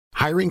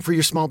Hiring for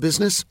your small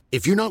business?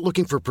 If you're not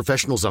looking for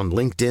professionals on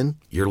LinkedIn,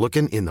 you're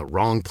looking in the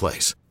wrong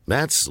place.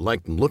 That's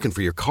like looking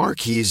for your car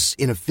keys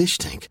in a fish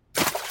tank.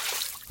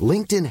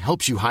 LinkedIn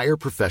helps you hire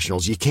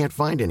professionals you can't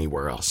find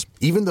anywhere else,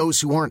 even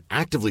those who aren't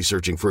actively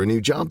searching for a new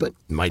job but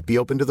might be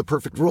open to the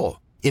perfect role.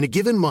 In a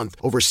given month,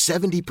 over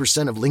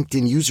 70% of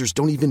LinkedIn users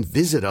don't even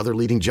visit other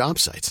leading job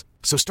sites.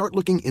 So start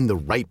looking in the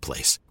right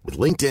place. With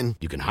LinkedIn,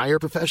 you can hire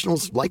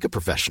professionals like a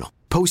professional.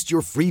 Post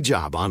your free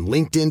job on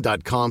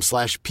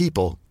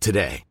linkedin.com/people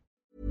today.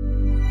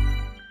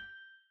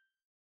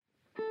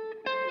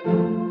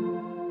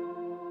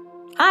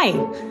 Hi,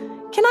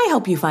 can I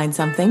help you find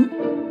something?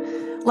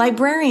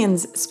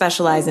 Librarians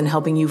specialize in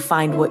helping you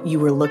find what you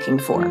were looking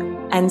for,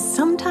 and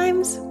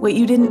sometimes what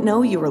you didn't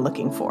know you were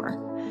looking for.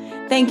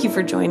 Thank you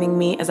for joining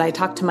me as I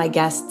talk to my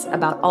guests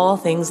about all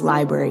things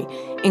library,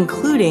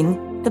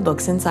 including the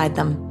books inside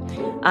them.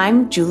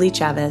 I'm Julie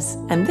Chavez,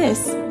 and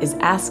this is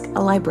Ask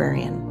a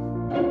Librarian.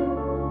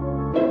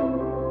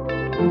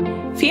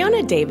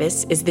 Fiona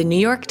Davis is the New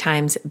York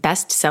Times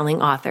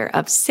best-selling author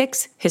of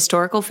 6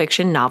 historical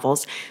fiction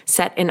novels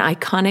set in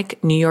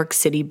iconic New York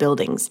City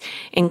buildings,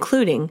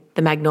 including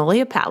the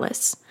Magnolia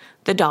Palace,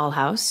 the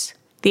Dollhouse,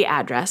 the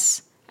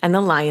Address, and the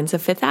Lions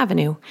of Fifth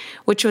Avenue,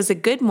 which was a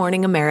Good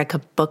Morning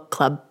America book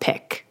club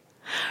pick.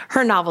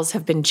 Her novels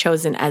have been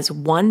chosen as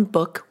One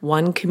Book,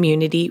 One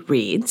Community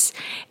Reads,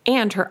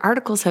 and her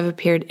articles have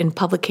appeared in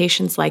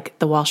publications like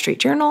The Wall Street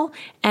Journal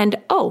and,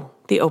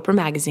 the Oprah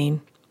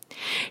Magazine.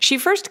 She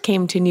first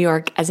came to New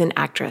York as an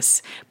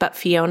actress, but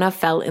Fiona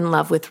fell in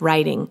love with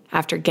writing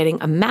after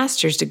getting a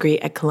master's degree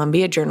at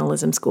Columbia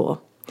Journalism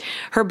School.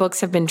 Her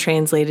books have been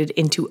translated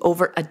into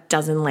over a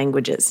dozen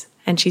languages,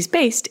 and she's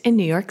based in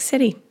New York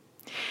City.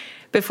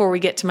 Before we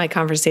get to my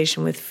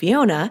conversation with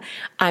Fiona,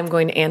 I'm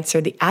going to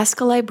answer the Ask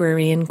a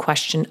Librarian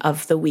question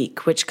of the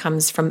week, which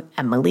comes from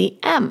Emily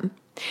M.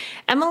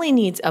 Emily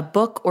needs a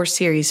book or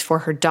series for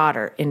her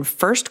daughter in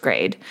first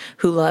grade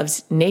who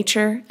loves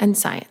nature and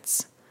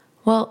science.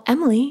 Well,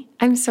 Emily,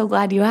 I'm so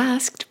glad you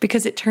asked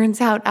because it turns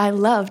out I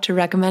love to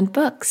recommend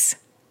books.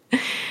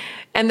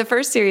 And the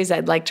first series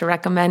I'd like to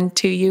recommend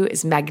to you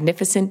is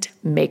Magnificent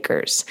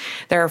Makers.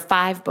 There are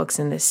 5 books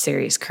in this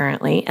series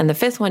currently, and the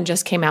 5th one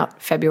just came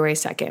out February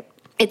 2nd.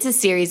 It's a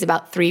series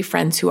about 3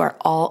 friends who are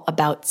all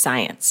about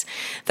science.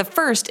 The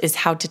first is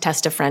How to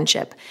Test a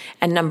Friendship,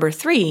 and number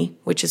 3,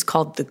 which is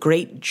called The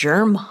Great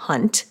Germ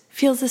Hunt,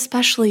 feels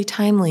especially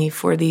timely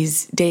for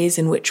these days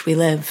in which we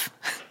live.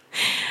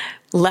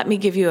 Let me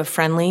give you a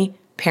friendly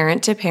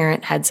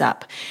parent-to-parent heads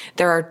up.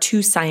 There are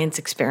 2 science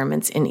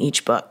experiments in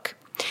each book.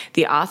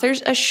 The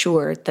authors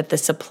assure that the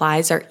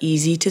supplies are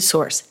easy to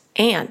source,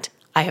 and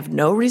I have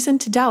no reason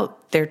to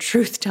doubt their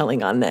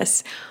truth-telling on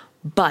this.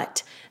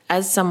 But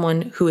as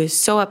someone who is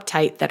so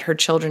uptight that her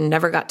children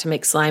never got to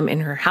make slime in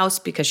her house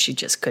because she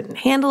just couldn't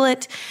handle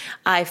it,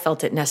 I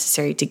felt it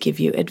necessary to give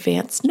you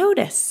advance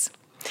notice.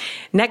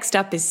 Next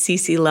up is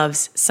Cece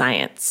Loves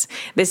Science.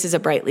 This is a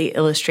brightly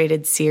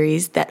illustrated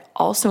series that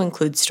also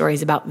includes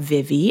stories about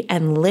Vivi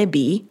and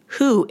Libby,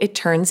 who, it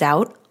turns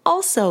out,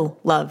 also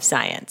love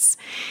science.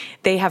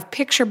 They have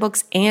picture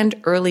books and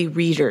early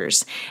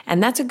readers,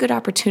 and that's a good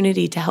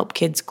opportunity to help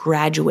kids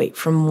graduate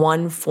from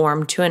one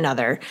form to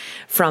another,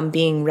 from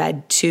being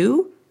read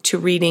to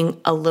reading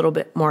a little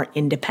bit more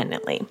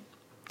independently.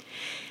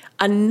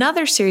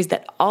 Another series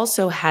that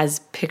also has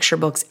picture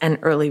books and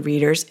early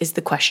readers is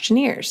The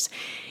Questionnaires.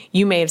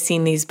 You may have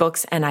seen these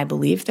books, and I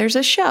believe there's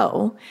a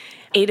show.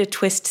 Ada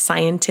Twist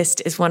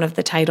Scientist is one of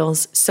the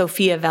titles,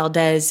 Sophia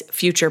Valdez,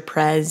 Future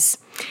Prez.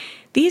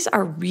 These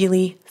are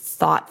really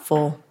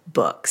thoughtful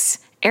books.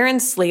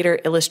 Aaron Slater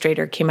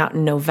Illustrator came out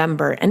in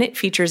November, and it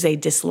features a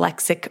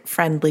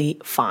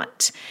dyslexic-friendly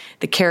font.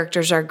 The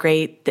characters are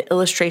great, the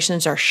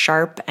illustrations are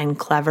sharp and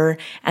clever,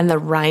 and the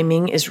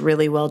rhyming is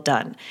really well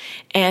done.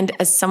 And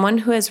as someone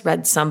who has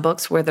read some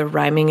books where the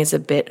rhyming is a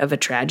bit of a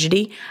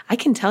tragedy, I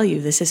can tell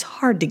you this is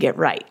hard to get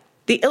right.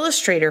 The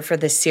illustrator for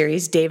this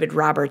series, David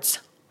Roberts,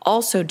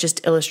 also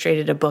just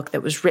illustrated a book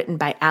that was written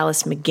by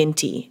Alice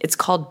McGinty. It's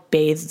called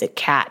Bathe the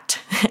Cat.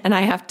 And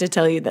I have to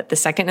tell you that the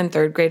 2nd and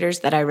 3rd graders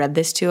that I read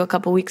this to a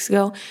couple weeks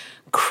ago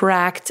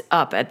cracked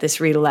up at this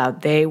read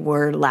aloud. They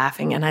were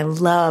laughing, and I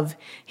love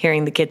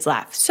hearing the kids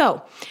laugh.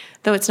 So,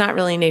 though it's not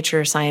really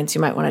nature or science,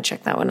 you might want to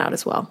check that one out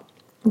as well.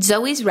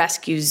 Zoe's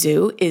Rescue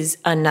Zoo is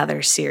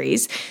another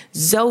series.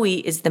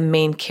 Zoe is the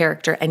main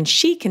character, and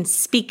she can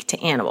speak to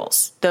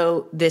animals,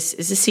 though this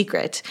is a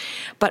secret.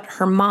 But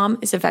her mom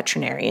is a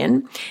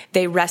veterinarian.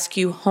 They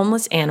rescue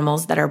homeless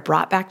animals that are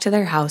brought back to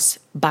their house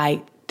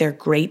by their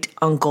great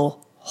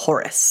uncle,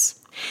 Horace.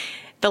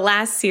 The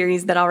last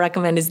series that I'll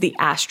recommend is the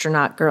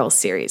Astronaut Girls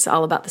series,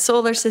 all about the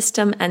solar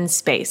system and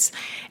space.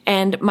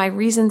 And my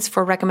reasons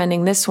for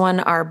recommending this one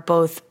are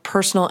both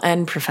personal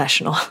and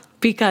professional,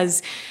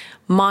 because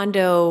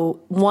Mondo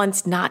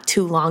once not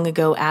too long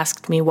ago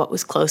asked me what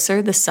was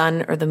closer, the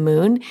sun or the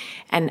moon,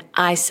 and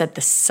I said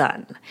the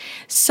sun.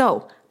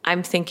 So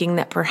I'm thinking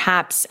that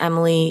perhaps,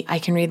 Emily, I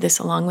can read this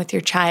along with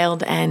your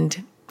child,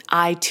 and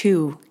I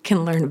too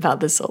can learn about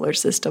the solar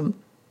system.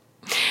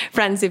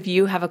 Friends, if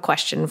you have a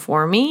question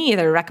for me,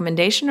 either a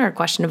recommendation or a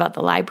question about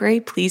the library,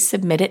 please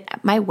submit it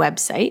at my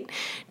website,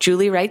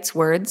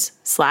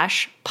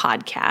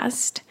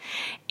 juliewriteswords.com/podcast.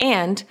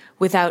 And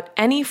without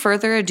any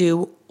further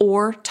ado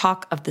or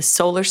talk of the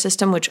solar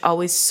system, which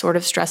always sort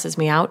of stresses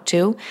me out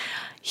too,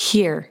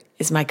 here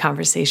is my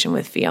conversation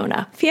with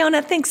Fiona.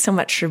 Fiona, thanks so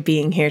much for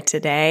being here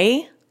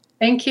today.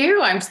 Thank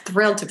you. I'm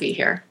thrilled to be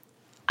here.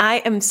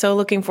 I am so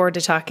looking forward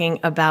to talking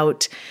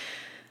about,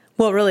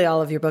 well, really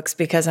all of your books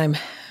because I'm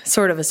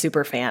sort of a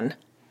super fan.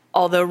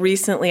 Although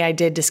recently I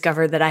did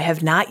discover that I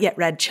have not yet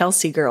read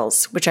Chelsea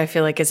Girls, which I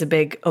feel like is a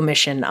big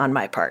omission on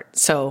my part.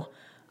 So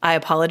I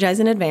apologize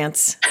in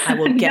advance. I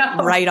will get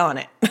right on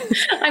it.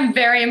 I'm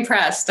very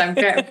impressed. I'm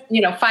very,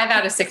 5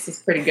 out of 6 is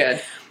pretty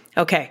good.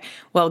 Okay.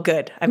 Well,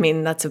 good. I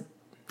mean, that's a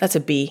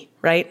B,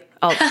 right?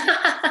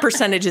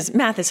 Percentages,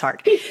 math is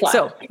hard.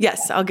 So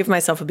yes, I'll give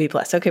myself a B+.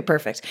 Okay,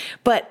 perfect.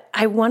 But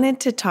I wanted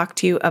to talk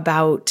to you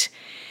about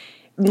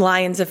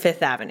Lions of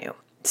Fifth Avenue.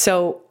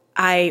 So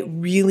I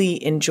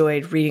really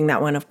enjoyed reading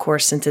that one, of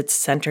course, since it's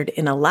centered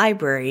in a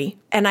library.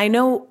 And I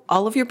know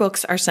all of your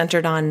books are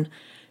centered on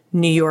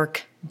New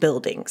York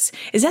buildings.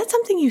 Is that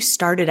something you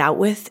started out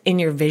with in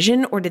your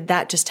vision, or did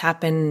that just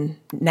happen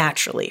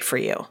naturally for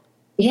you?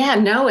 Yeah,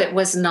 no, it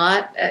was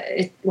not.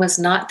 It was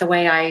not the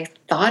way I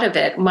thought of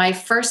it. My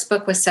first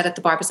book was set at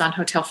the Barbizon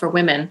Hotel for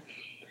Women,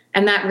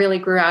 and that really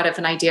grew out of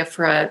an idea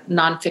for a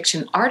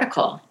nonfiction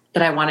article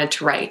that I wanted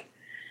to write.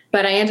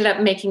 But I ended up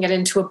making it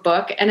into a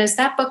book, and as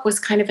that book was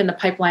kind of in the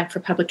pipeline for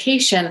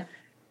publication,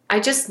 I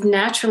just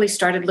naturally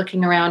started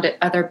looking around at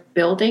other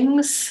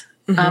buildings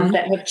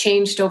that have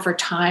changed over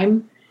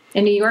time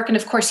in New York, and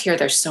of course here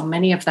there's so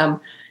many of them.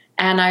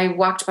 And I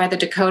walked by the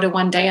Dakota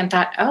one day and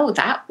thought, oh,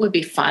 that would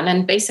be fun.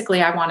 And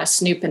basically, I want to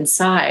snoop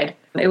inside.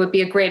 It would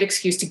be a great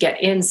excuse to get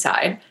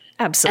inside.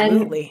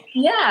 Absolutely.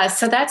 And yeah,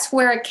 so that's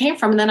where it came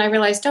from. And then I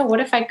realized, oh,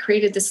 what if I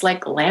created this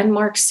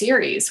landmark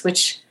series,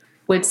 which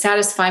would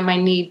satisfy my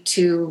need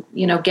to,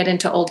 get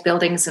into old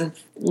buildings and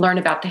learn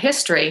about the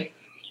history,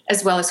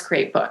 as well as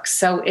create books.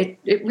 So it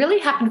really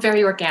happened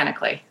very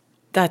organically.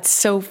 That's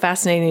so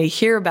fascinating to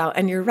hear about.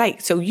 And you're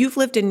right. So you've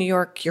lived in New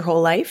York your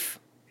whole life?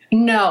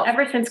 No,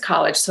 ever since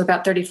college, so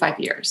about 35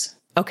 years.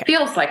 Okay.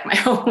 Feels like my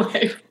whole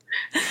life.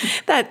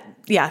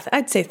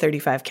 I'd say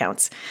 35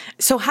 counts.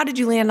 So how did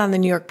you land on the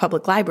New York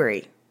Public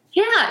Library?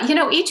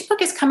 Yeah, each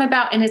book has come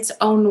about in its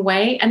own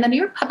way. And the New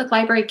York Public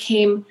Library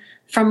came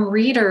from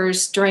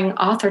readers during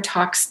author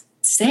talks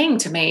saying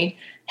to me,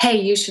 hey,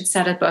 you should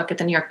set a book at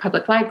the New York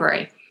Public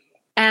Library.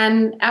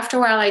 And after a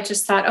while, I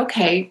just thought,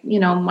 okay,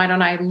 why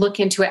don't I look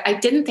into it? I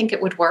didn't think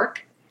it would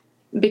work,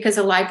 because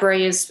a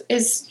library is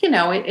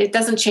it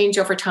doesn't change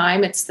over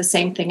time. It's the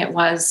same thing it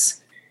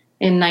was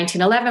in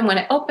 1911 when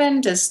it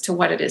opened as to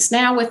what it is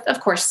now, with, of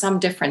course, some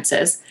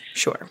differences.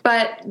 Sure.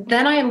 But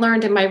then I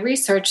learned in my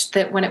research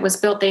that when it was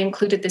built, they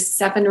included this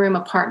 7-room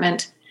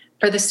apartment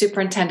for the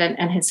superintendent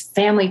and his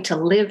family to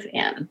live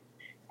in.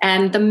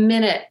 And the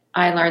minute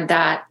I learned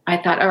that, I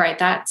thought, all right,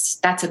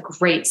 that's a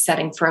great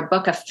setting for a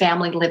book, a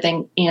family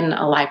living in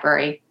a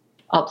library.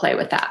 I'll play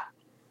with that.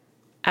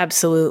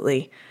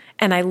 Absolutely.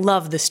 And I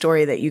love the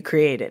story that you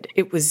created.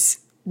 It was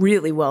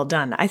really well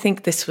done. I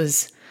think this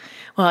was,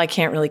 well, I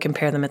can't really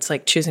compare them. It's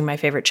like choosing my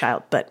favorite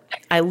child, but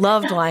I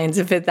loved Lions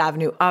of Fifth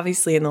Avenue,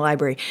 obviously in the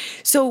library.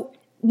 So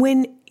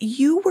when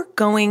you were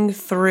going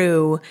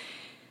through,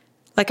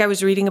 like I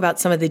was reading about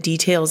some of the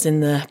details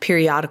in the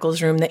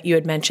periodicals room that you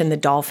had mentioned, the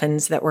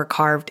dolphins that were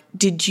carved.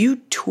 Did you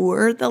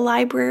tour the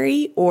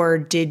library or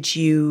did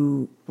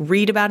you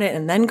read about it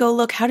and then go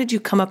look? How did you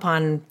come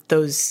upon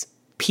those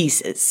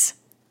pieces?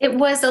 It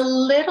was a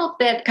little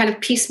bit kind of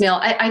piecemeal.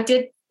 I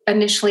did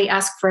initially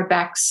ask for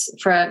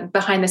a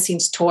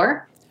behind-the-scenes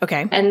tour.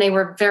 Okay. And they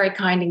were very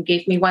kind and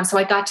gave me one. So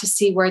I got to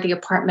see where the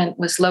apartment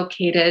was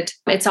located.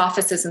 Its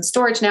offices and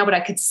storage now, but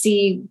I could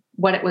see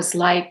what it was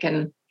like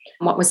and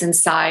what was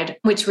inside,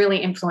 which really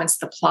influenced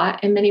the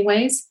plot in many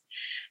ways.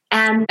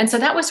 And so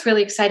that was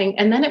really exciting.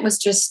 And then it was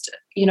just,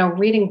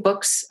 reading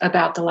books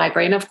about the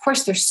library. And of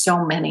course, there's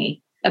so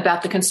many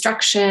about the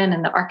construction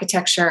and the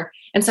architecture.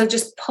 And so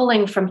just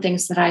pulling from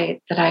things that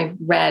I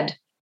read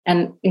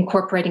and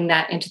incorporating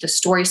that into the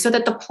story so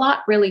that the plot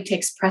really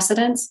takes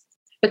precedence,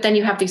 but then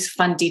you have these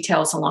fun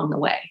details along the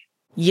way.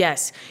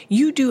 Yes,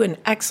 you do an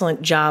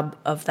excellent job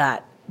of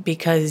that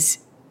because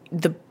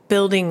the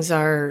buildings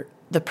are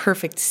the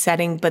perfect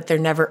setting, but they're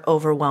never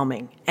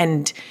overwhelming.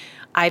 And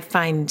I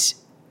find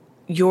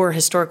your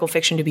historical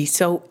fiction to be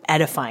so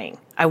edifying.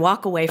 I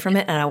walk away from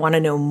it and I want to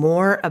know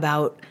more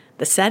about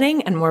the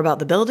setting and more about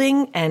the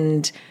building.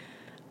 And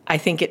I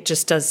think it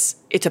just does,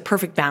 it's a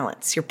perfect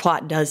balance. Your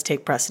plot does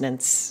take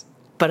precedence,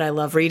 but I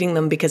love reading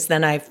them because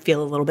then I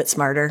feel a little bit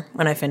smarter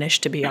when I finish,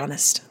 to be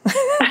honest,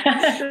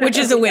 which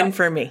is a win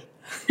for me.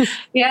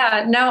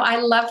 Yeah, no, I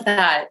love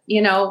that.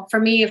 For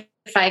me,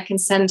 if I can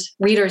send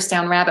readers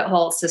down rabbit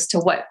holes as to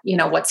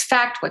what's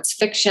fact, what's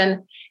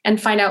fiction,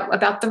 and find out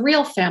about the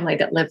real family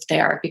that lived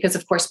there, because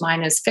of course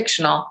mine is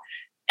fictional,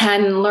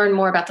 and learn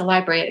more about the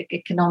library,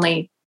 it can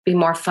only be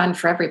more fun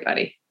for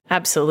everybody.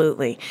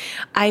 Absolutely.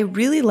 I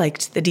really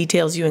liked the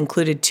details you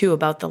included too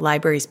about the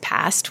library's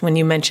past when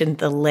you mentioned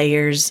the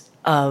layers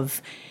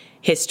of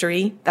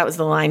history. That was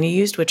the line you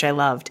used, which I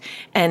loved.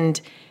 And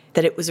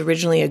that it was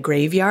originally a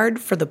graveyard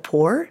for the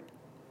poor.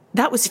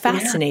 That was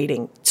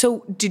fascinating. Yeah.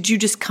 So did you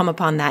just come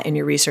upon that in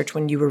your research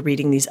when you were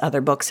reading these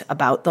other books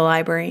about the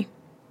library?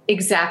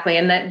 Exactly.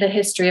 And the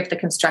history of the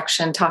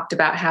construction talked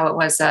about how it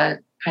was a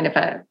kind of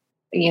a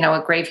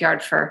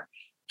graveyard for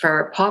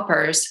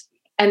paupers.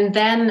 And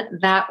then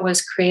that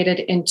was created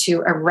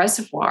into a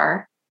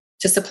reservoir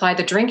to supply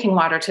the drinking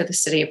water to the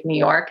city of New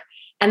York.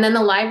 And then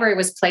the library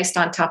was placed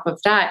on top of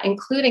that,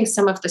 including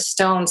some of the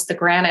stones, the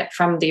granite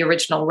from the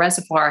original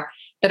reservoir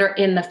that are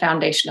in the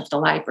foundation of the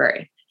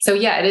library. So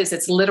yeah, it is.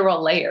 It's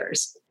literal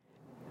layers.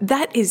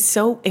 That is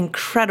so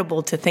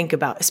incredible to think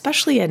about,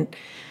 especially an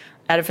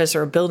edifice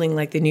or a building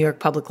like the New York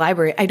Public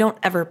Library. I don't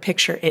ever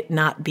picture it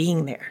not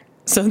being there.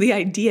 So the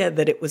idea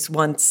that it was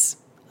once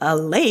a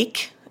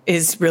lake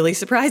is really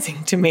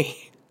surprising to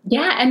me.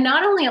 Yeah, and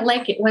not only a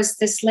lake, it was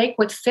this lake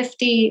with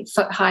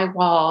 50-foot-high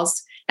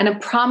walls and a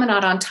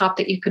promenade on top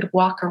that you could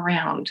walk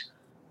around.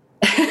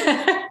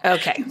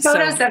 Okay.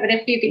 Photos of it,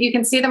 if you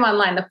can see them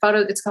online. The photo,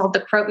 it's called the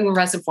Croton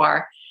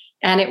Reservoir,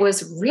 and it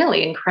was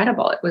really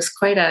incredible. It was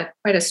quite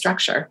a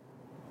structure.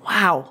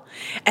 Wow.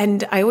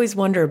 And I always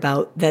wonder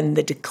about then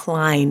the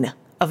decline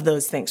of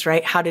those things,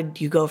 right? How did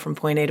you go from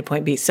point A to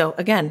point B? So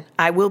again,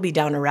 I will be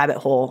down a rabbit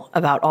hole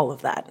about all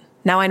of that.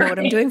 Now I know what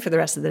I'm doing for the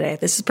rest of the day.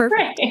 This is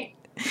perfect. Right.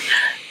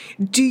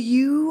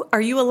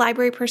 Are you a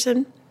library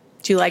person?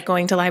 Do you like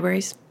going to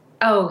libraries?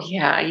 Oh,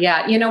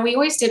 yeah. We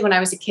always did when I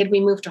was a kid. We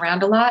moved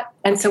around a lot.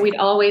 And so we'd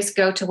always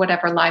go to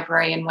whatever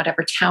library in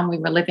whatever town we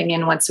were living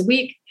in once a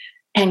week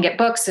and get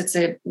books.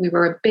 We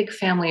were a big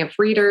family of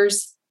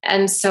readers.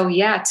 And so,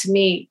 yeah, to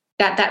me,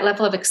 that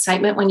level of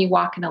excitement when you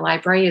walk in a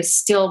library is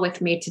still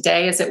with me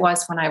today as it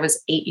was when I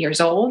was 8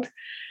 years old.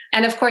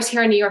 And of course,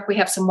 here in New York, we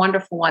have some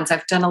wonderful ones.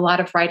 I've done a lot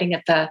of writing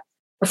at the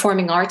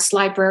Performing Arts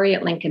Library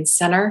at Lincoln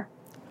Center.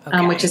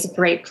 Okay. Which is a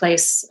great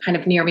place kind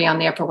of near me on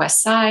the Upper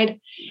West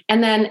Side.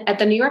 And then at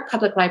the New York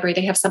Public Library,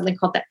 they have something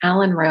called the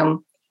Allen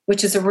Room,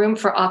 which is a room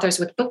for authors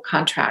with book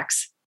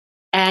contracts.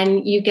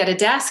 And you get a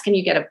desk and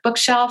you get a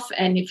bookshelf.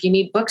 And if you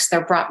need books,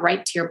 they're brought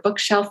right to your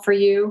bookshelf for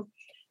you.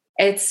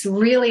 It's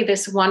really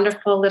this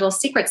wonderful little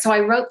secret. So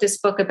I wrote this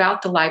book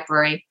about the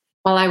library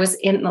while I was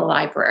in the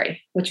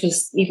library, which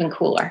was even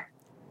cooler.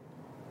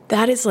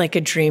 That is like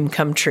a dream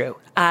come true.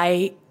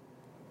 That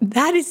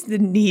is the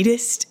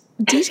neatest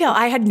detail.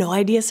 I had no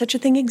idea such a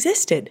thing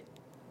existed.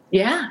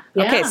 Yeah.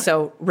 Okay,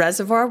 so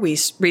Reservoir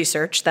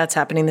research, that's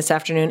happening this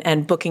afternoon,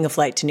 and booking a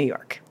flight to New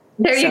York.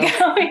 There you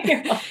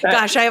go.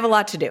 Gosh, I have a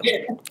lot to do.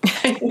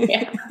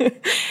 Yeah.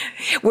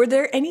 Were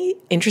there any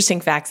interesting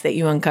facts that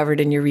you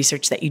uncovered in your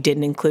research that you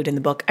didn't include in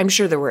the book? I'm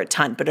sure there were a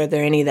ton, but are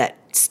there any that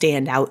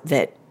stand out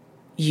that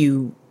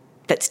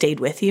stayed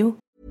with you?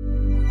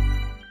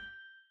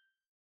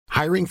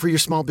 Hiring for your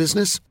small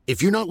business?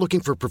 If you're not looking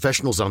for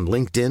professionals on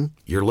LinkedIn,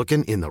 you're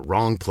looking in the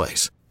wrong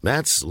place.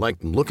 That's like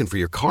looking for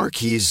your car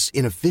keys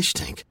in a fish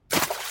tank.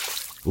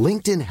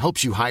 LinkedIn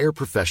helps you hire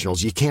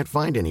professionals you can't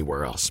find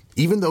anywhere else,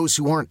 even those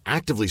who aren't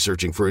actively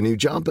searching for a new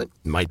job but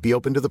might be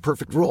open to the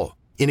perfect role.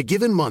 In a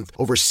given month,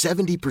 over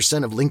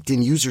 70% of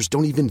LinkedIn users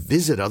don't even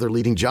visit other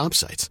leading job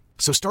sites.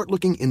 So start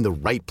looking in the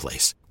right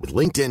place. With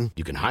LinkedIn,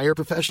 you can hire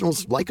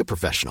professionals like a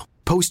professional.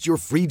 Post your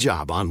free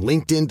job on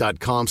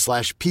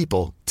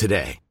linkedin.com/people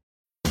today.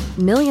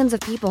 Millions of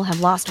people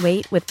have lost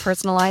weight with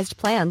personalized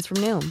plans from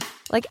Noom.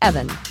 Like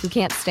Evan, who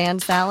can't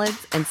stand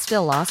salads and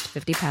still lost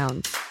 50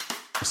 pounds.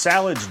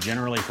 Salads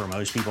generally for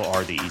most people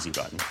are the easy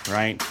button,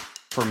 right?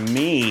 For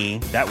me,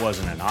 that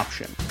wasn't an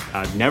option.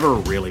 I never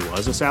really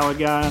was a salad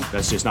guy.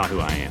 That's just not who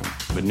I am.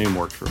 But Noom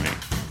worked for me.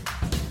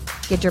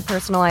 Get your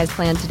personalized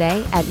plan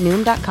today at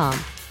Noom.com.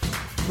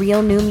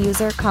 Real Noom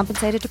user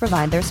compensated to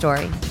provide their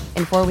story.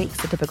 In 4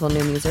 weeks, the typical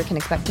Noom user can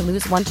expect to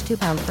lose 1 to 2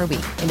 pounds per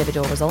week.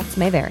 Individual results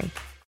may vary.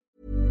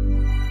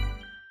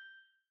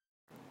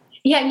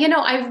 Yeah,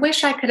 I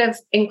wish I could have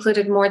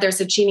included more. There's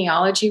a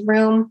genealogy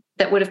room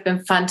that would have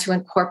been fun to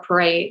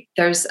incorporate.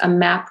 There's a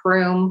map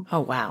room.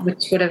 Oh, wow.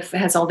 Which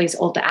has all these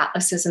old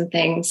atlases and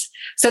things.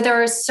 So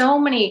there are so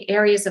many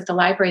areas of the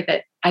library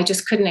that I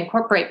just couldn't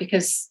incorporate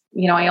because,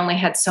 I only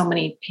had so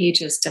many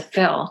pages to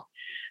fill.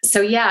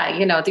 So yeah,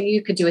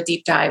 you could do a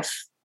deep dive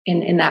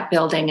in that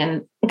building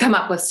and come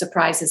up with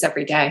surprises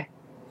every day.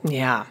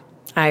 Yeah.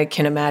 I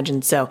can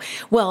imagine so.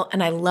 Well,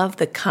 and I love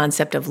the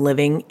concept of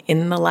living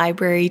in the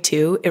library,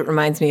 too. It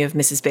reminds me of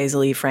Mrs.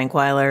 Basil E.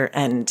 Frankweiler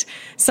and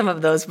some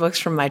of those books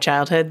from my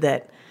childhood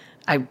that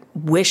I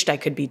wished I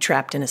could be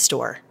trapped in a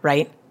store,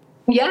 right?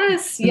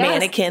 Yes.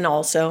 Mannequin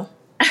also.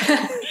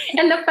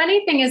 And the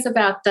funny thing is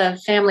about the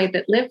family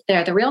that lived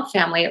there, the real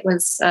family, it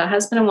was a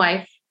husband and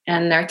wife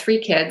and their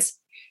 3 kids.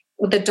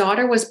 The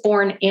daughter was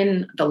born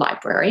in the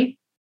library.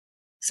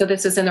 So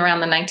this is in around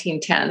the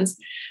 1910s.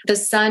 The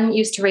son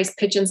used to raise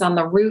pigeons on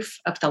the roof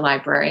of the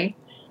library.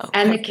 Okay.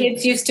 And the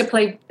kids used to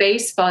play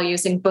baseball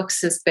using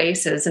books as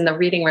bases in the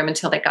reading room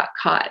until they got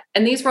caught.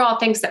 And these were all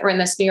things that were in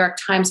this New York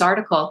Times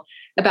article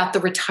about the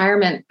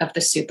retirement of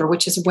the super,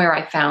 which is where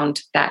I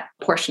found that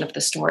portion of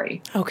the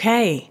story.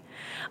 Okay.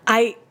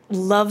 I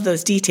love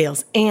those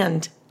details.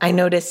 And I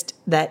noticed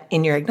that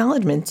in your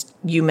acknowledgments,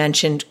 you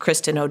mentioned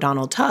Kristen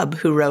O'Donnell Tubb,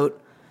 who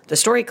wrote The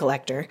Story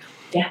Collector.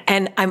 Yeah.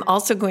 And I'm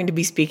also going to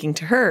be speaking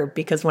to her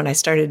because when I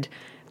started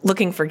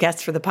looking for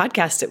guests for the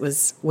podcast, it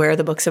was, where are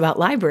the books about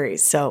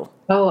libraries? So,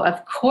 oh,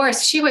 of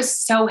course. She was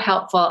so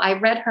helpful. I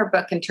read her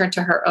book and turned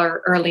to her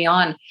early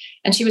on,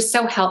 and she was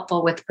so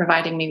helpful with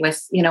providing me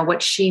with,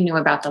 what she knew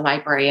about the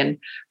library and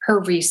her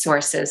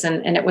resources.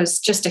 And it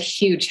was just a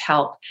huge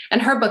help.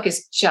 And her book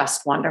is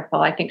just wonderful.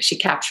 I think she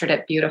captured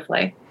it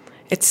beautifully.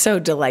 It's so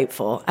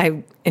delightful.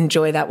 I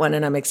enjoy that one,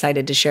 and I'm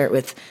excited to share it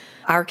with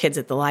our kids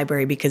at the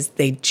library because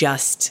we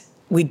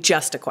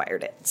just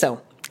acquired it.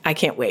 So I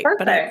can't wait.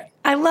 Perfect. But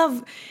I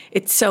love,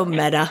 it's so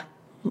meta,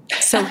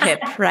 so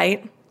hip,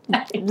 right?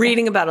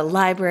 Reading about a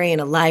library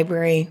in a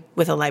library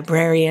with a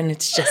librarian.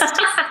 It's just,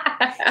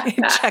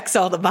 it checks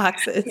all the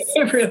boxes.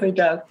 It really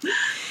does.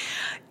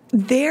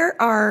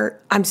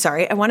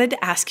 I wanted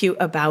to ask you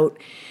about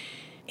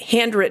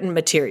handwritten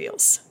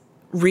materials.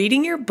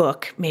 Reading your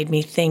book made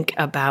me think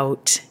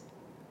about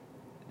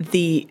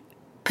the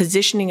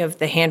positioning of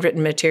the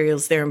handwritten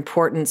materials, their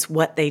importance,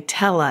 what they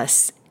tell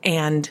us,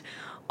 and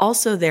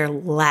also their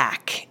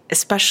lack.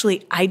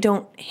 Especially, I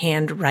don't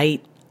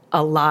handwrite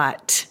a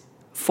lot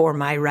for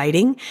my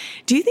writing.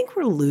 Do you think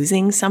we're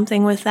losing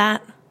something with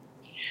that?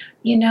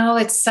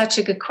 It's such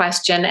a good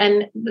question.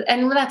 And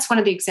that's one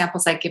of the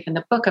examples I give in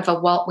the book of a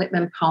Walt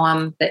Whitman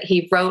poem that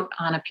he wrote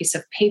on a piece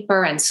of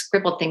paper and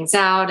scribbled things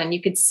out. And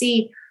you could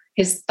see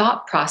his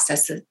thought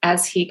process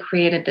as he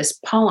created this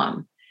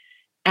poem.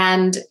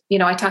 And,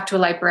 I talked to a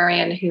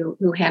librarian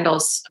who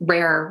handles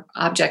rare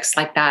objects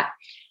like that.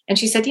 And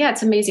she said, yeah,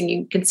 it's amazing.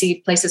 You can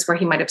see places where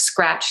he might have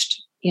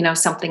scratched,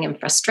 something in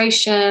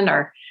frustration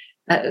or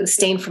a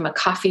stain from a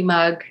coffee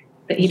mug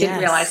that he didn't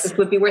realize this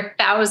would be worth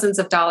thousands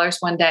of dollars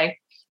one day.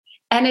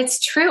 And it's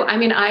true. I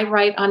mean, I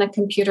write on a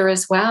computer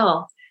as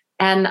well.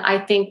 And I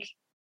think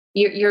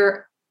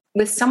you're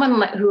with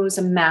someone who's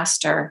a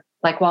master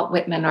like Walt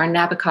Whitman or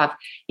Nabokov,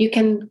 you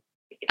can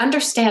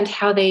understand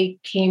how they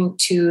came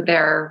to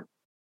their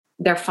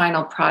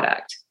final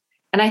product.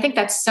 And I think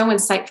that's so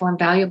insightful and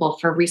valuable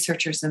for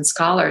researchers and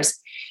scholars.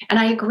 And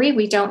I agree,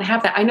 we don't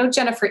have that. I know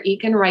Jennifer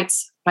Egan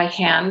writes by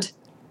hand,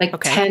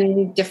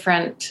 10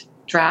 different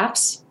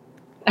drafts.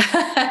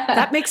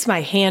 That makes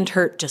my hand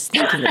hurt just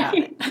thinking about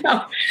it.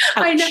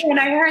 I know. When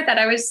I heard that,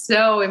 I was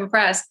so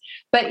impressed.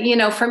 But,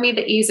 for me,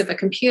 the ease of a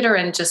computer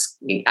and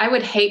I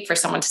would hate for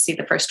someone to see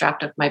the first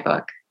draft of my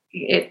book.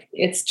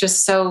 It's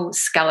just so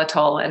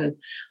skeletal and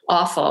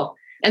awful.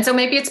 And so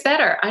maybe it's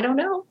better. I don't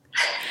know.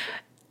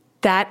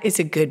 That is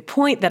a good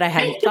point that I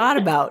hadn't thought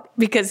about,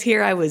 because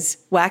here I was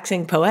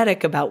waxing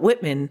poetic about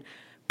Whitman,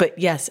 but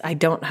yes, I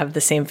don't have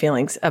the same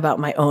feelings about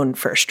my own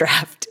first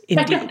draft.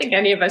 Indeed. I don't think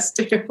any of us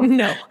do.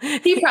 No.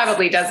 He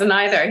probably doesn't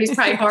either. He's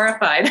probably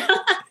horrified.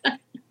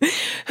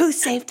 Who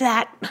saved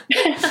that?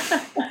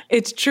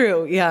 It's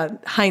true. Yeah.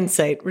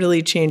 Hindsight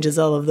really changes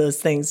all of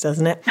those things,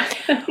 doesn't it?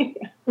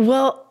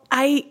 Well,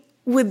 I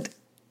would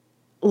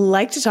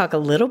like to talk a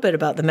little bit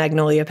about the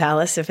Magnolia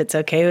Palace, if it's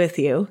okay with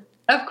you.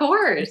 Of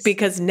course.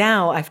 Because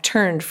now I've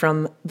turned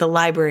from the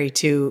library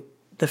to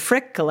the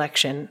Frick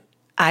collection.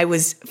 I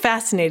was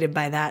fascinated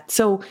by that.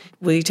 So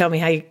will you tell me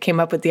how you came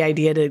up with the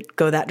idea to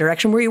go that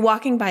direction? Were you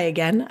walking by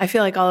again? I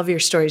feel like all of your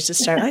stories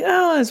just start like,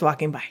 I was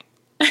walking by.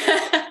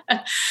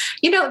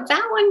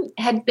 That one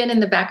had been in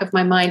the back of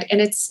my mind.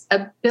 And it's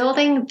a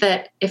building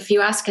that if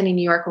you ask any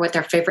New Yorker what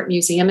their favorite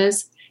museum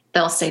is,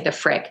 they'll say the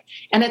Frick.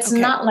 And it's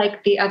not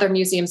like the other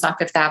museums on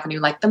Fifth Avenue,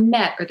 like the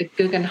Met or the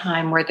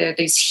Guggenheim, where there are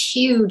these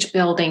huge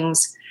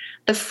buildings.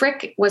 The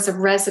Frick was a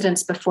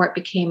residence before it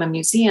became a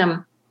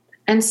museum.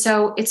 And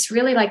so it's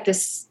really like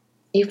this,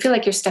 you feel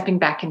like you're stepping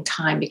back in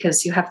time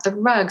because you have the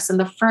rugs and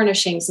the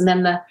furnishings and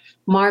then the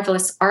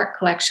marvelous art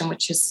collection,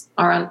 which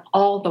are on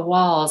all the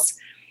walls.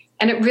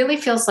 And it really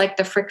feels like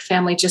the Frick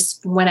family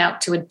just went out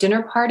to a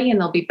dinner party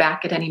and they'll be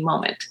back at any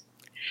moment.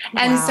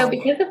 Wow. And so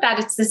because of that,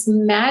 it's this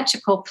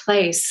magical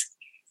place.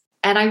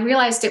 And I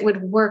realized it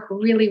would work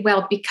really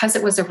well because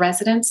it was a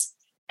residence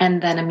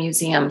and then a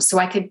museum. So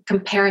I could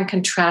compare and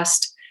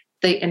contrast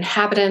the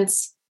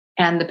inhabitants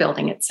and the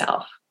building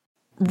itself.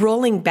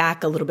 Rolling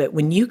back a little bit,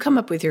 when you come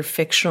up with your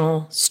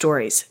fictional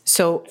stories,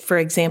 so for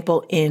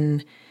example,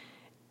 in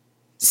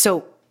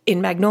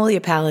Magnolia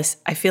Palace,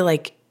 I feel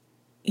like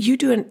you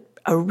do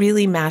a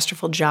really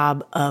masterful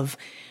job of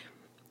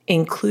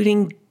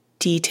including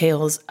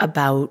details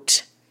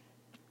about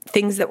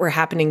things that were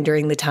happening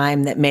during the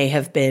time that may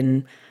have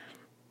been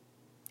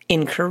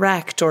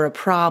incorrect or a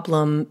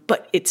problem,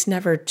 but it's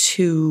never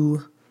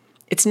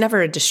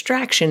a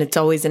distraction. It's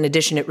always an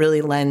addition. It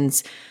really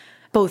lends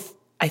both,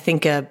 I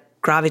think, a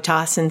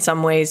gravitas in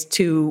some ways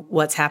to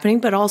what's happening,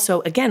 but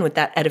also, again, with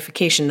that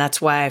edification.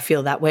 That's why I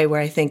feel that way,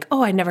 where I think,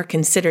 oh, I never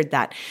considered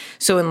that.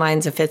 So in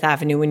Lions of Fifth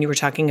Avenue, when you were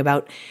talking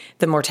about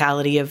the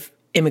mortality of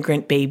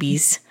immigrant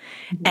babies,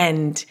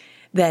 and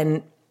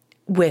then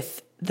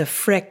with the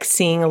Frick,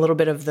 seeing a little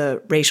bit of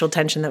the racial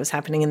tension that was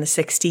happening in the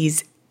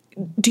 60s.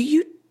 Do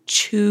you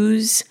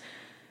choose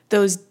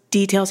those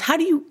details? How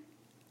do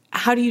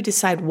you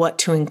decide what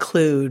to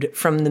include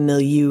from the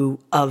milieu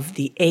of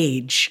the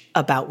age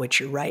about which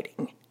you're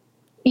writing?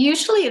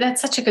 Usually,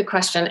 that's such a good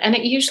question. And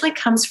it usually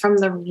comes from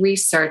the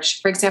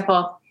research. For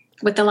example,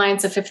 with the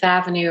Lions of Fifth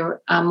Avenue,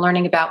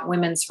 learning about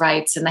women's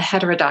rights and the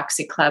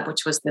Heterodoxy Club,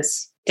 which was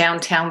this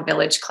downtown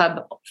village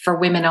club for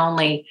women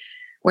only,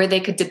 where they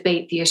could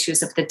debate the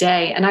issues of the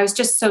day. And I was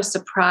just so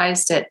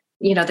surprised at,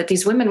 that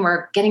these women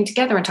were getting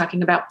together and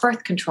talking about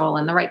birth control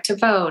and the right to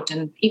vote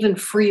and even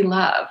free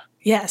love.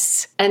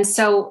 Yes. And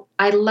so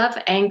I love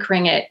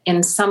anchoring it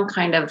in some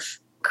kind of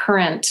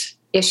current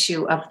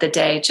issue of the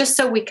day, just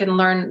so we can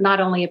learn not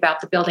only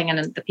about the building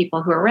and the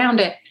people who are around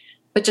it,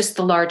 but just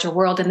the larger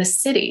world and the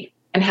city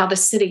and how the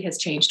city has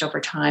changed over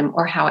time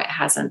or how it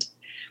hasn't.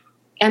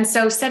 And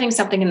so setting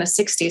something in the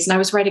 60s, and I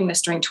was writing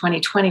this during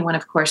 2020 when,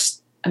 of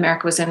course,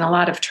 America was in a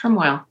lot of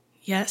turmoil.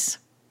 Yes.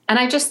 And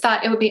I just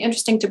thought it would be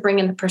interesting to bring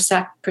in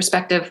the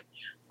perspective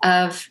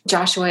of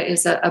Joshua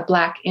is a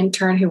Black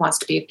intern who wants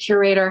to be a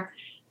curator.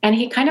 And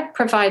he kind of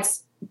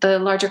provides the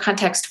larger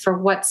context for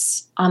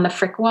what's on the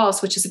Frick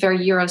walls, which is a very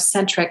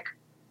Eurocentric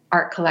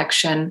art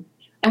collection,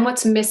 and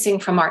what's missing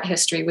from art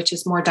history, which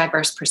is more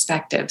diverse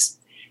perspectives.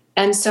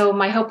 And so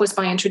my hope was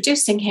by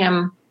introducing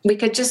him, we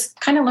could just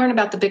kind of learn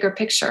about the bigger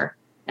picture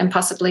and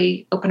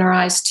possibly open our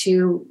eyes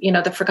to,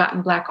 the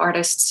forgotten Black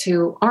artists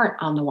who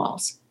aren't on the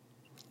walls.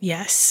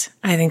 Yes,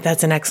 I think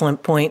that's an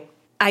excellent point.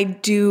 I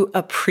do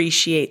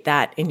appreciate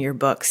that in your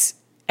books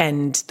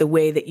and the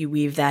way that you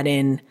weave that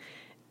in,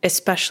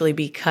 especially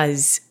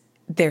because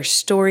they're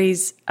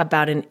stories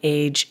about an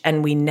age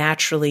and we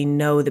naturally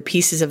know the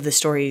pieces of the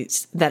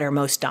stories that are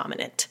most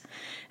dominant.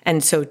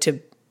 And so to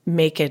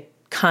make a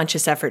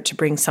conscious effort to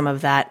bring some of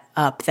that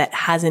up that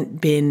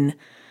hasn't been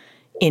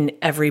in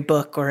every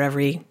book or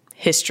every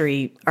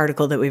history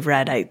article that we've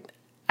read,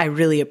 I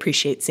really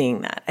appreciate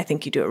seeing that. I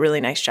think you do a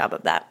really nice job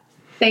of that.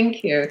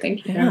 Thank you.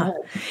 Thank you very much.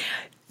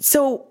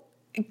 So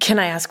can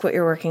I ask what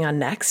you're working on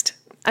next?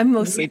 I'm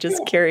mostly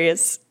just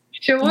curious.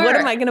 Sure. What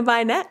am I going to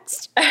buy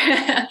next?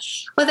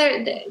 Well,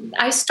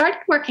 I started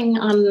working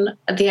on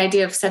the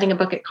idea of setting a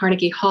book at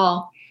Carnegie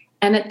Hall.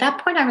 And at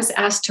that point, I was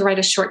asked to write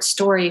a short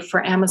story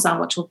for Amazon,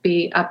 which will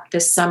be up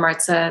this summer.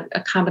 It's a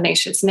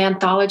combination. It's an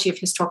anthology of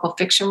historical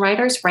fiction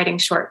writers writing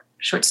short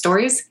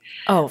stories.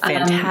 Oh,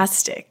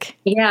 fantastic.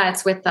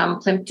 It's with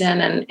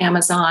Plimpton and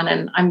Amazon,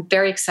 and I'm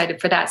very excited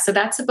for that. So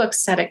that's a book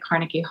set at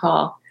Carnegie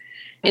Hall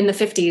in the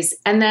 50s.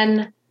 And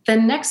then the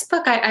next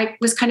book, I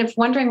was kind of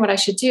wondering what I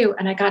should do,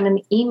 and I got an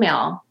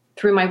email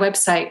through my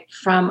website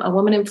from a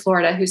woman in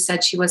Florida who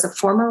said she was a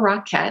former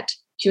Rockette.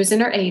 She was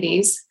in her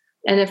 80s,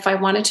 and if I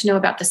wanted to know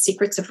about the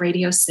secrets of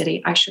Radio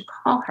City, I should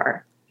call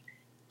her.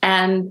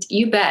 And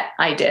you bet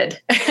I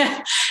did.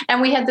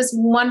 And we had this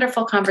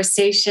wonderful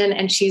conversation,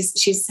 and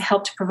she's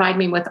helped provide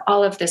me with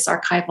all of this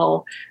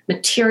archival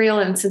material.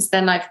 And since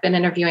then, I've been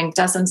interviewing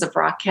dozens of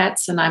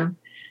Rockettes, and I'm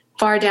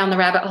far down the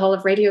rabbit hole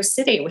of Radio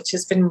City, which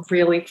has been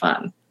really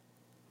fun.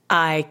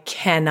 I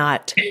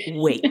cannot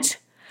wait.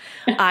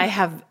 I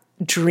have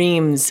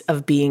dreams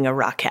of being a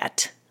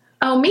Rockette.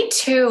 Oh, me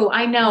too.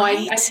 I know.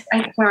 Right?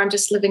 I'm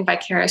just living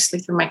vicariously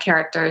through my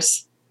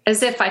characters,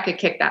 as if I could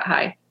kick that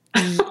high.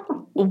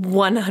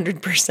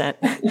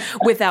 100%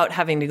 without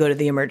having to go to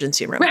the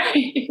emergency room.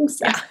 Right,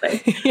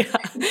 exactly. Yeah.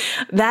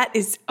 That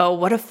is,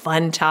 what a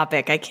fun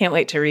topic. I can't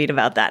wait to read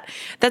about that.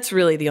 That's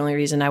really the only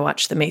reason I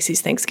watch the Macy's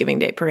Thanksgiving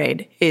Day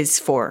Parade is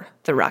for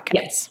the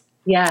Rockettes.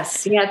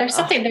 Yes. Yeah. There's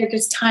something, they're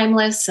just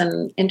timeless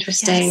and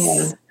interesting.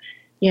 Yes. And,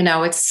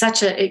 it's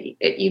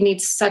you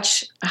need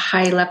such a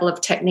high level of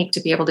technique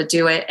to be able to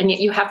do it. And yet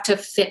you have to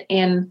fit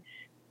in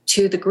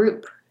to the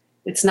group.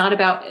 It's not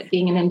about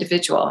being an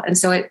individual. And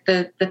so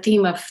the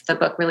theme of the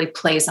book really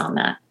plays on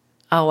that.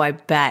 Oh, I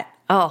bet.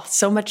 Oh,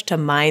 so much to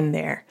mine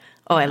there.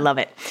 Oh, I love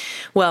it.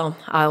 Well,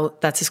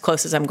 that's as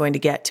close as I'm going to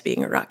get to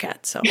being a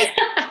Rockette. So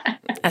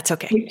that's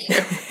okay.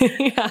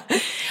 Yeah.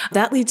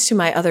 That leads to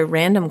my other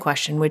random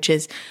question, which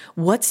is,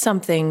 what's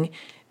something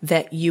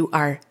that you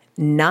are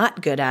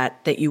not good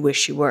at that you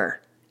wish you were?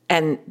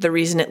 And the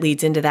reason it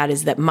leads into that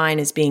is that mine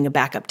is being a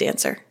backup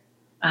dancer.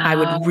 I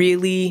would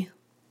really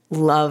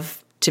love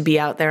to be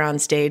out there on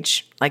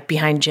stage, like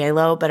behind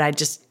J-Lo, but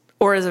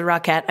or as a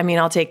Rockette. I mean,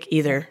 I'll take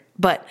either,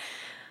 but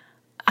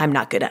I'm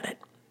not good at it.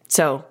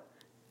 So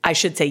I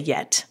should say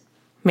yet.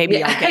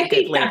 Maybe I'll get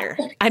good later.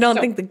 I don't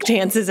think the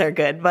chances are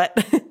good,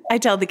 but I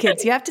tell the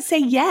kids, you have to say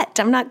yet.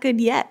 I'm not good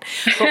yet.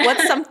 But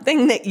what's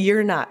something that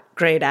you're not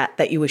great at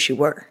that you wish you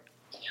were?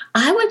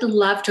 I would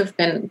love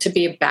to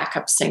be a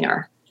backup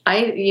singer.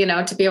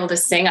 To be able to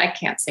sing, I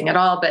can't sing at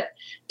all, but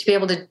to be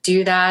able to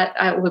do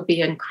that, would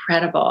be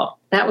incredible.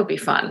 That would be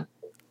fun.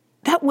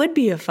 That would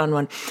be a fun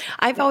one.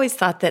 I've always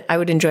thought that I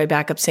would enjoy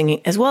backup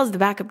singing as well as the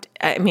backup.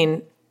 I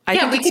mean, I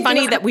think it's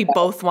funny that we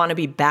both want to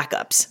be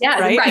backups. Yeah,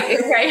 right.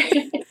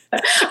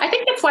 I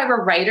think that's why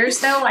we're writers,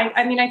 though.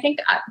 I think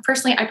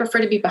personally, I prefer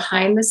to be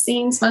behind the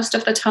scenes most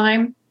of the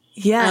time.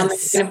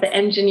 Yes. Kind of the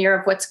engineer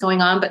of what's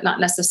going on, but not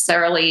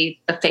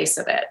necessarily the face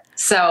of it.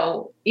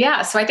 So,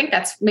 yeah. So I think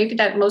that's maybe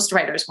that most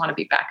writers want to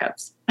be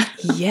backups.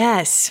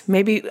 Yes.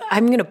 Maybe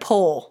I'm going to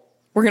poll.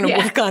 We're going to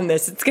work on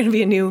this. It's going to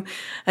be a new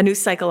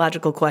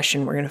psychological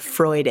question. We're going to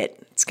Freud it.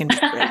 It's going to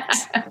be great.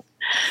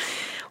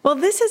 Well,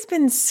 this has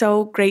been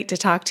so great to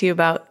talk to you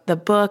about the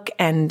book,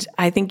 and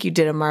I think you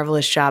did a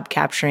marvelous job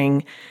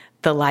capturing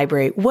the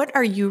library. What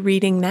are you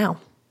reading now?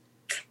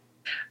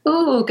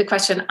 Ooh, good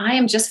question. I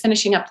am just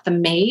finishing up The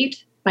Maid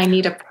by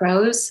Nita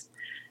Prose,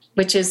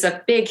 which is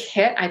a big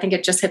hit. I think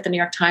it just hit the New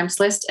York Times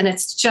list, and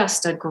it's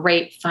just a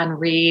great, fun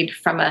read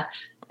from a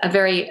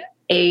very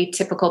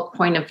atypical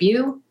point of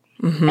view.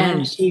 Mm-hmm.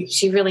 And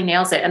she really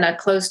nails it. And a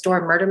closed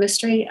door murder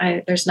mystery,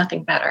 there's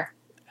nothing better.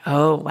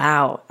 Oh,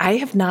 wow.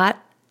 I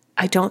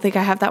don't think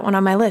I have that one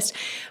on my list,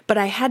 but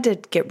I had to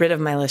get rid of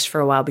my list for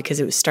a while because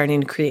it was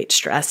starting to create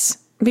stress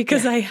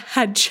because I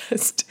had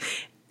just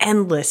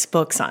endless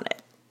books on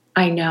it.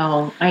 I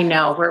know.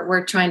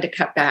 We're trying to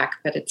cut back,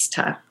 but it's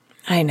tough.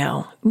 I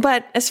know.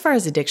 But as far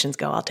as addictions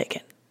go, I'll take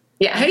it.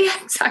 Yeah,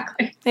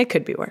 exactly. It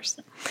could be worse.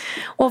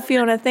 Well,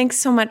 Fiona, thanks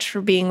so much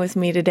for being with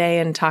me today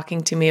and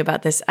talking to me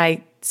about this.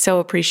 I so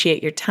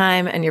appreciate your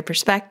time and your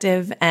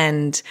perspective,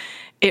 and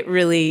it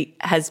really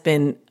has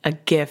been a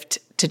gift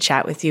to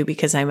chat with you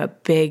because I'm a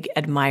big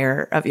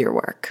admirer of your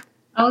work.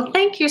 Oh,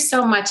 thank you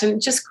so much.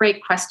 And just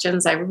great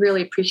questions. I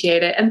really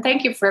appreciate it. And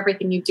thank you for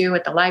everything you do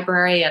at the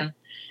library. And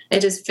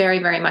it is very,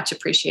 very much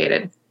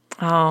appreciated.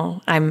 Oh,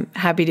 I'm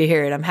happy to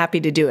hear it. I'm happy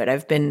to do it.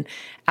 I've been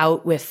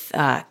out with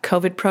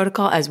COVID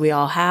protocol, as we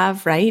all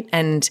have, right?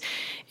 And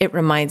it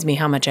reminds me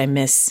how much I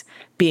miss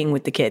being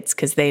with the kids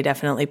because they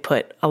definitely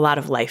put a lot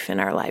of life in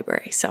our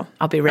library. So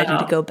I'll be ready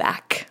to go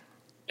back.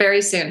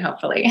 Very soon,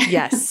 hopefully.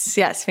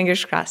 Yes,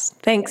 fingers crossed.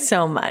 Thanks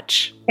so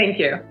much. Thank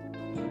you.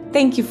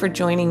 Thank you for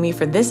joining me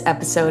for this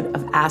episode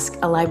of Ask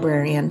a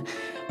Librarian.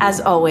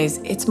 As always,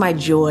 it's my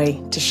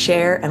joy to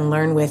share and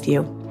learn with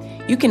you.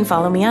 You can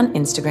follow me on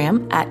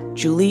Instagram at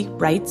Julie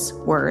Writes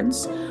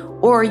Words,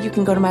 or you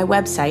can go to my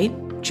website,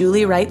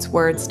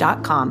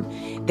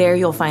 juliewriteswords.com. There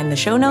you'll find the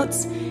show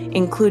notes,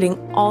 including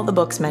all the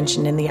books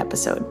mentioned in the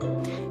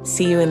episode.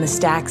 See you in the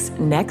stacks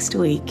next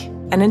week.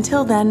 And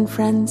until then,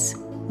 friends,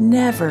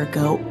 never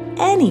go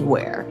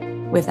anywhere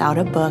without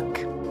a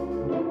book.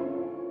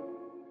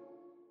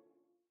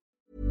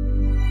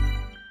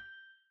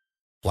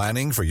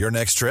 Planning for your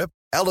next trip?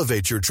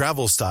 Elevate your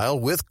travel style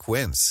with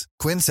Quince.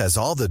 Quince has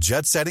all the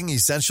jet-setting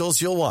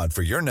essentials you'll want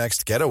for your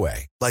next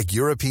getaway, like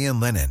European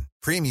linen,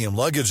 premium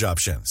luggage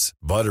options,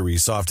 buttery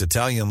soft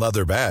Italian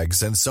leather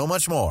bags, and so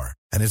much more.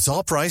 And it's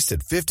all priced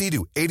at 50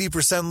 to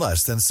 80%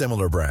 less than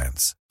similar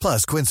brands.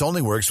 Plus, Quince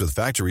only works with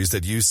factories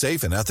that use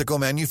safe and ethical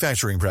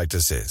manufacturing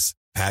practices.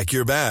 Pack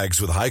your bags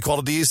with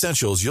high-quality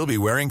essentials you'll be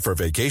wearing for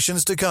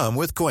vacations to come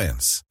with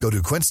Quince. Go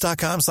to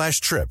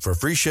quince.com/trip for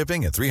free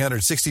shipping and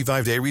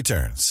 365-day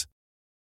returns.